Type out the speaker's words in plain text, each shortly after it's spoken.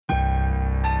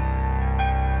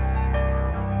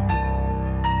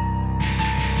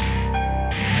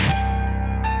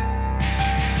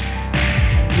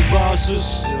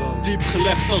basis, diep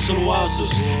gelegd als een oasis.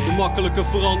 De makkelijke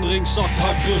verandering zakt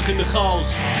hard terug in de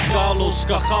chaos. Kalos,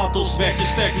 kagatos, werk je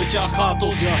sterk met je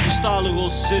agatos. Je stalen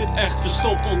ros zit echt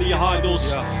verstopt onder je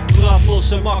haardos. Praat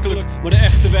los en makkelijk, maar de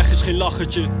echte weg is geen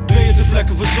lachertje. Ben je ter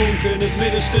plekke verzonken, in het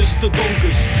middenste is het te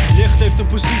donkers. Licht heeft een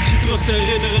positie terug te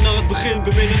herinneren naar het begin.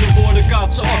 Beminnende woorden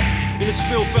kaatsen af in het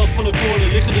speelveld van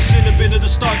akkoorden. Liggen de zinnen binnen de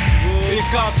start. Weer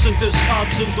kaatsend en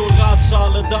schaatsend door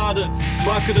raadzalen daden.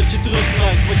 Maken dat je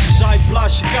terugkrijgt wat je zaait,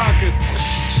 blaas je kaken.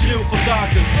 Schreeuw van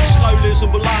daken. Schuilen is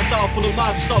een belaadtaal van de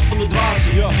maatstaf van de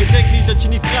dwazen. Je denkt niet dat je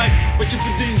niet krijgt wat je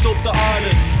verdient op de aarde.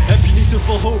 Heb je niet te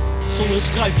veel hoop zonder een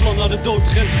strijdplan naar de dood.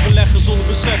 Grenzen verleggen zonder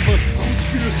beseffen. Goed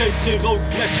vuur geeft geen rook.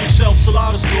 Bless jezelf,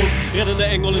 salarisdroom. Reddende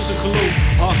engel is een geloof.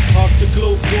 Hak de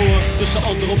kloof door tussen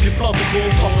anderen op je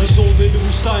plattegrond. Afgezonden in de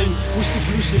woestijn. Moest die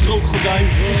blouse de drooggordijn.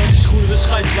 Moest die schoenen de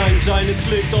scheidslijn zijn. Het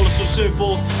klinkt alles zo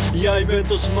simpel. Jij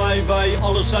bent als mij, wij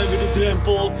alles zijn weer de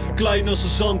drempel. Klein als een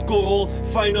zandkorrel,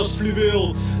 fijn als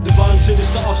fluweel. De waanzin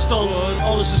is de afstand,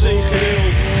 alles is één geheel.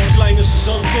 Klein als een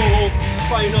zandkorrel,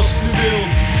 fijn als fluweel.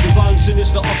 De waanzin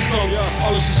is de afstand,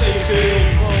 alles is één geheel.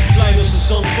 Klein als een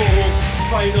zandkorrel,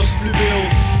 fijn als fluweel.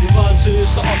 De waanzin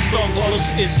is de afstand, alles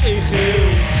is één geheel.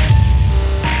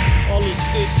 Alles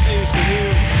is één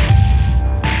geheel.